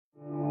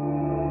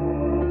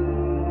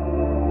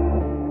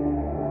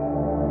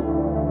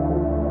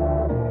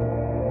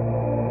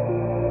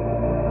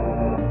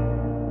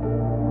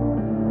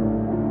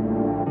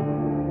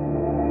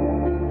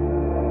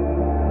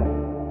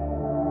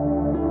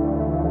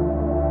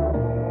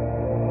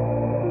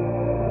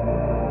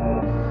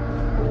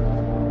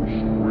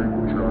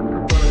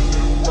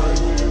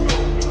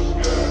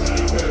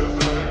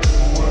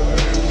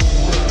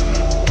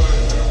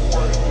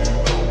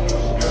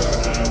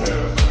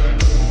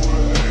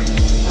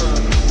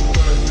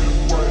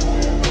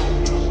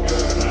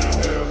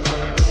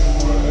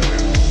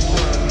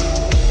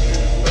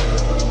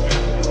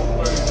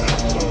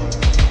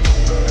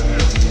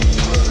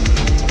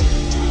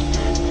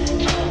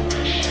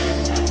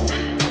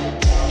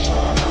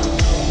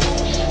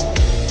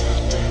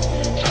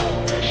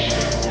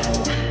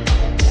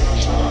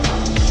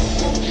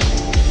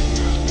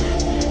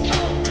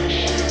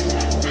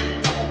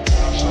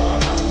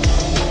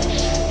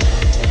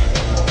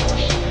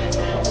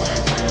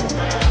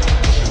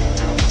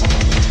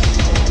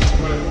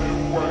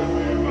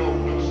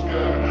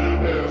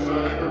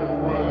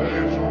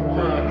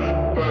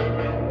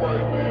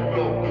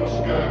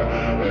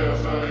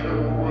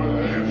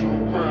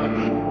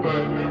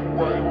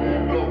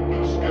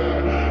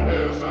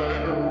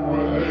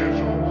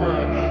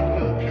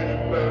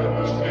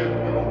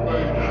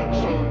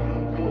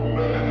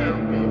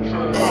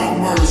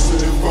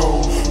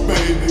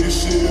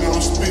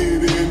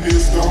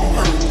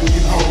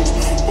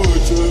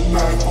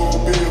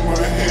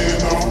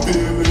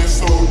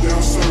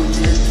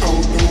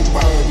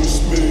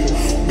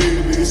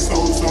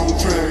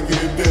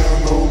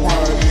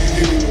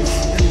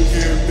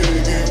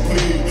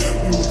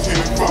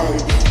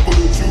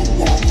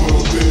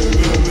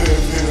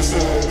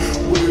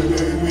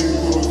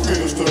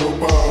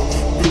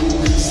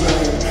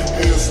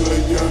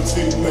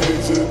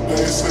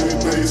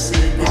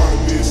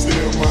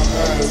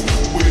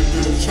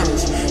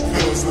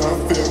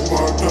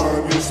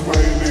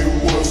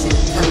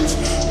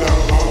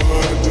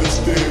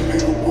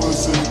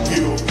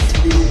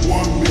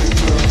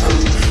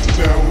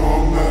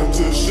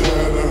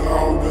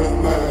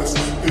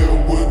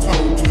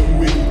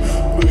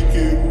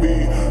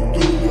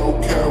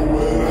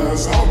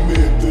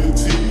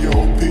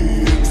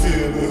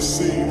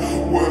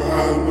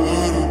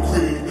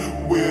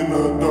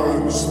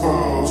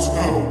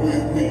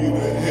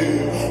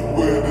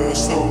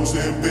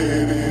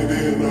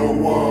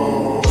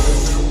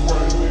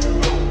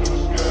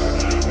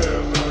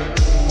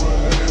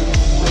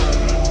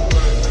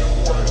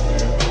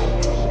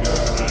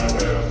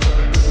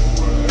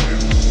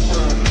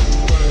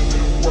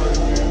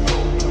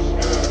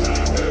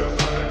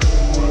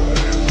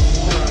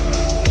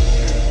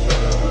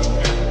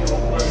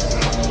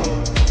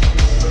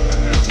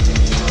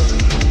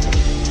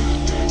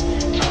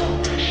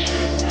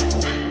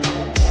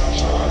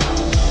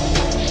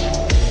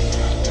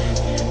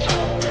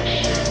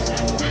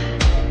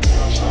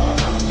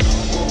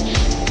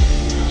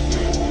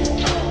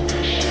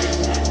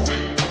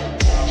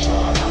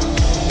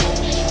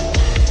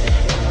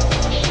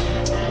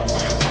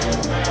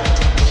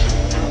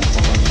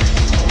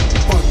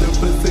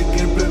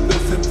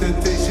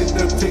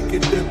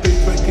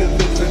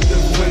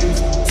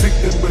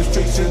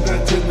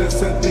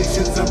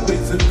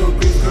in the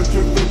grave,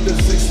 country with the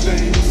 6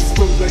 lanes.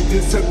 From like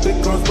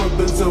Decepticons,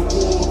 weapons of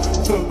war.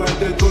 Felt by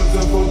the gods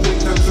of all the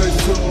times I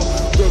saw.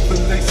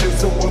 Revelation,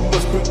 so I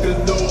must break the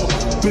law.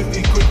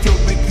 Really quick, you'll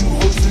make you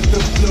host in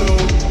the flow.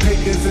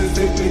 Pagans as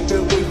they make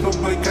their way from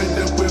my kind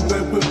of went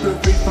back with the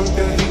faith from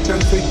the hate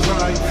as they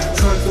cry.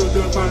 Trials of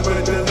the vibe by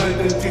the light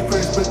and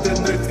G-Christ, but the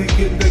night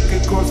thinking that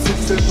can cause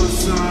 6 ever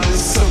signs.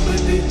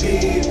 Summon it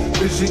in,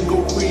 vision go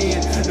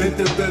red, and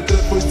the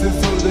better voices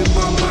all in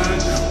my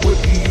mind. What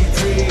do you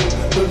dream?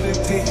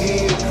 Learning to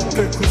hear,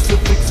 the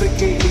crucifix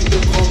aka the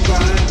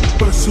combine.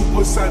 But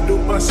suicidal,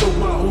 my soul,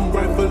 my own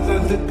rifle. I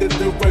look at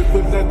the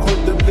rifle, I call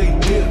the